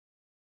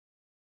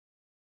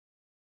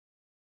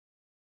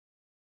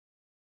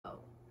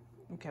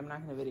Okay, I'm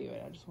not gonna video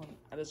it.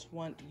 I just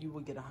want you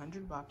will get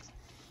 $100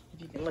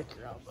 if you can lick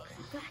your elbow. I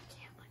can't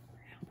lick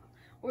my elbow.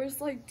 Or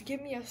just like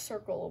give me a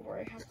circle where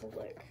I have to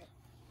lick.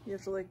 You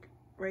have to lick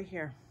right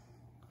here.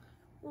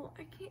 Well,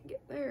 I can't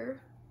get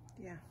there.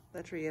 Yeah,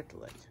 that's where you have to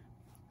lick.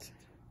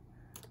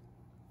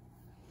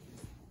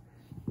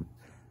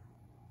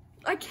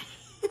 I can't.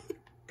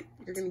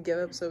 You're gonna give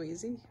up so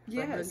easy for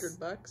Yes.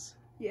 $100?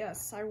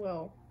 Yes, I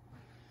will.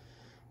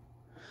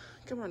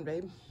 Come on,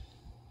 babe.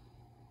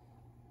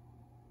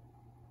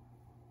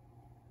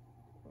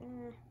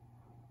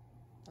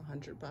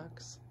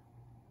 $100.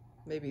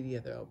 Maybe the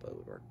other elbow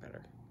would work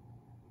better.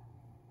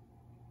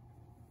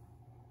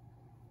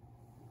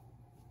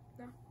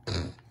 No.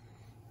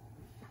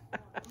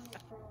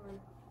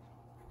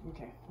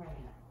 Okay, right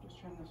here.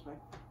 Just turn this way.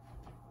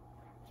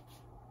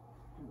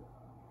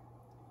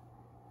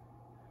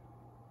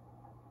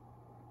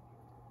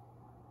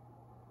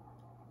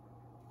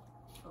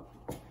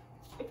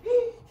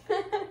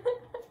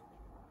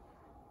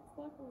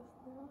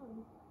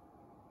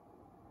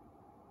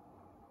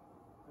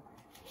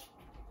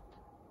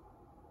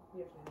 You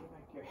have to hang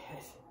back your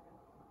head.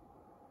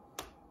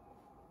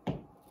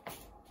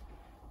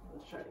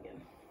 Let's try it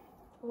again.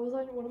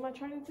 What am I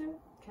trying to do?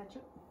 Catch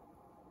it.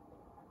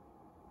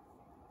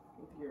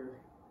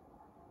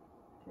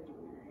 Catch it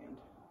with your hand.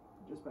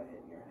 Just by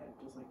hitting your head,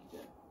 just like you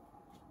did.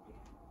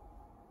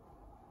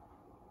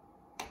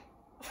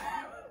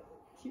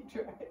 Keep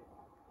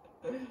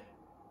trying.